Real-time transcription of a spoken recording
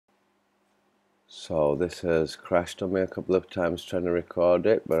So this has crashed on me a couple of times trying to record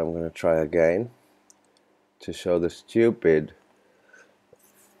it, but I'm going to try again to show the stupid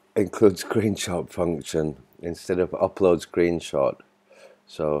include screenshot function instead of upload screenshot.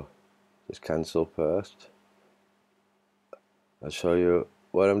 So just cancel first. I'll show you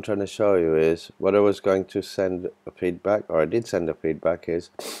what I'm trying to show you is what I was going to send a feedback, or I did send a feedback, is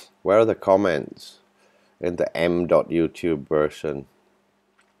where are the comments in the m.youtube version.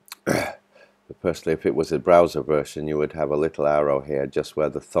 Personally, if it was a browser version, you would have a little arrow here just where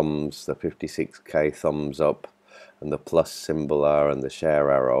the thumbs, the 56k thumbs up and the plus symbol are, and the share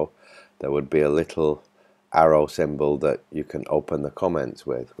arrow. There would be a little arrow symbol that you can open the comments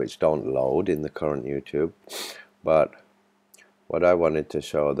with, which don't load in the current YouTube. But what I wanted to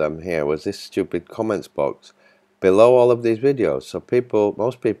show them here was this stupid comments box below all of these videos. So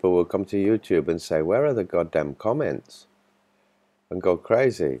most people will come to YouTube and say, where are the goddamn comments? And go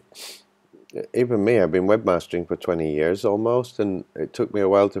crazy. Even me, I've been webmastering for 20 years almost, and it took me a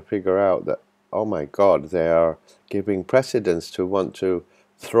while to figure out that, oh my god, they are giving precedence to want to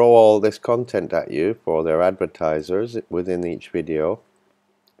throw all this content at you for their advertisers within each video.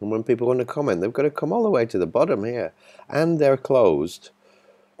 And when people want to comment, they've got to come all the way to the bottom here, and they're closed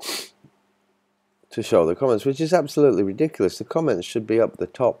to show the comments, which is absolutely ridiculous. The comments should be up the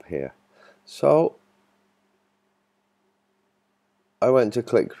top here. So I went to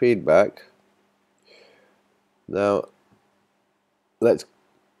click feedback. Now,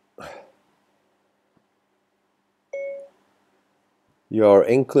 your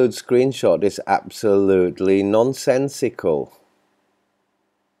include screenshot is absolutely nonsensical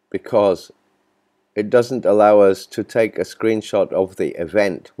because it doesn't allow us to take a screenshot of the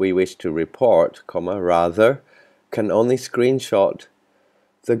event we wish to report, rather can only screenshot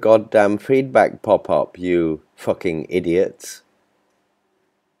the goddamn feedback pop-up, you fucking idiots.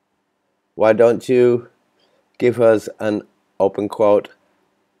 Why don't you give us an open quote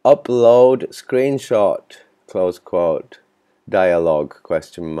upload screenshot close quote dialogue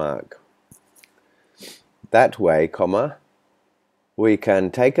question mark. That way, we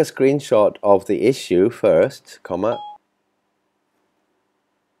can take a screenshot of the issue first,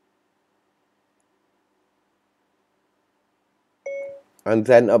 and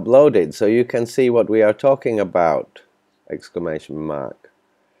then upload it so you can see what we are talking about, exclamation mark.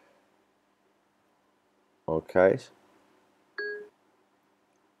 Okay.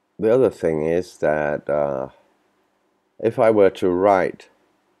 The other thing is that if I were to write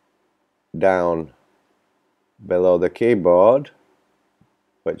down below the keyboard,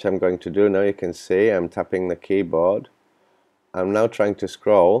 which I'm going to do now, you can see I'm tapping the keyboard. I'm now trying to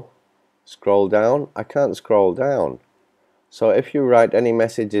scroll down. I can't scroll down. So if you write any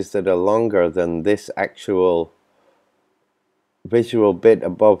messages that are longer than this actual visual bit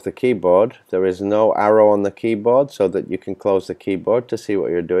above the keyboard, there is no arrow on the keyboard so that you can close the keyboard to see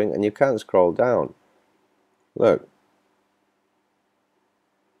what you're doing, and you can't scroll down. Look,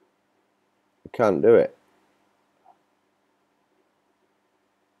 you can't do it.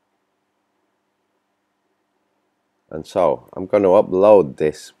 And so I'm going to upload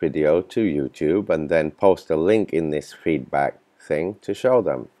this video to YouTube and then post a link in this feedback thing to show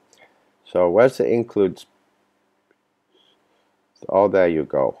them. So where's the includes? Oh, there you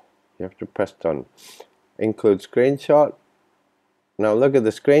go. You have to press done. Include screenshot. Now look at the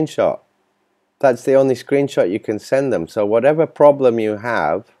screenshot. That's the only screenshot you can send them. So whatever problem you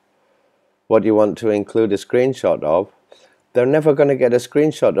have, what you want to include a screenshot of, they're never going to get a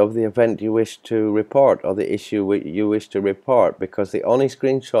screenshot of the event you wish to report or the issue you wish to report, because the only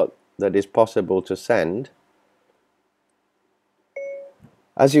screenshot that is possible to send,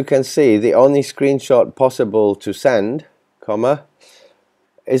 as you can see, the only screenshot possible to send,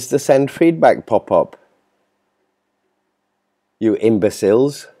 is the send feedback pop-up. You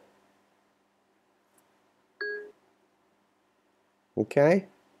imbeciles. Okay?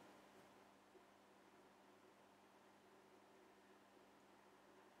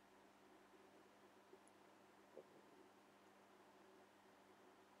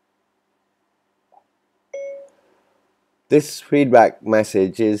 This feedback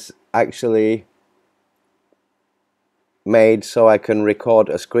message is actually made so I can record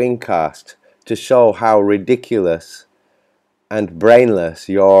a screencast to show how ridiculous and brainless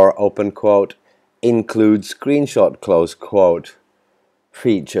your open quote include screenshot close quote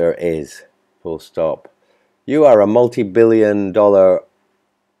feature is, full stop. You are a multi-billion-dollar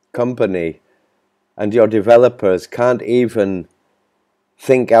company and your developers can't even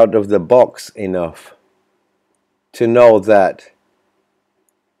think out of the box enough to know that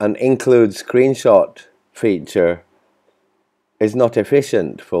an include screenshot feature is not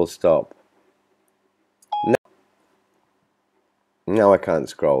efficient, full stop. Now I can't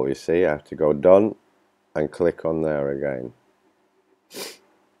scroll, you see. I have to go done and click on there again.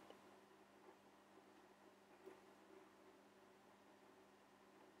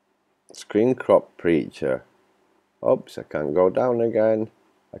 Screen crop preacher. Oops, I can't go down again.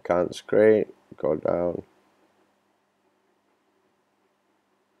 I can't screen, go down.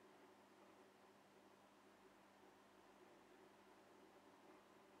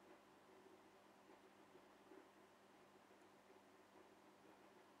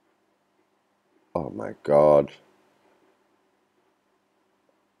 Oh my God.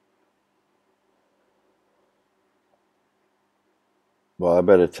 Well, I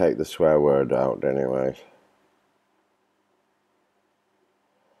better take the swear word out anyway.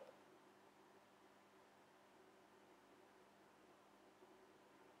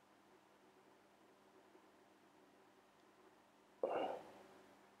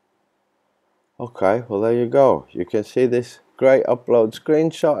 Okay, well there you go. You can see this great upload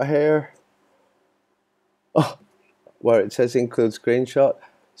screenshot here. Oh, where it says include screenshot.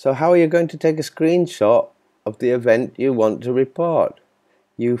 So how are you going to take a screenshot of the event you want to report?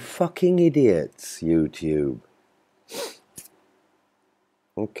 You fucking idiots, YouTube.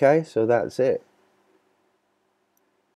 Okay, so that's it.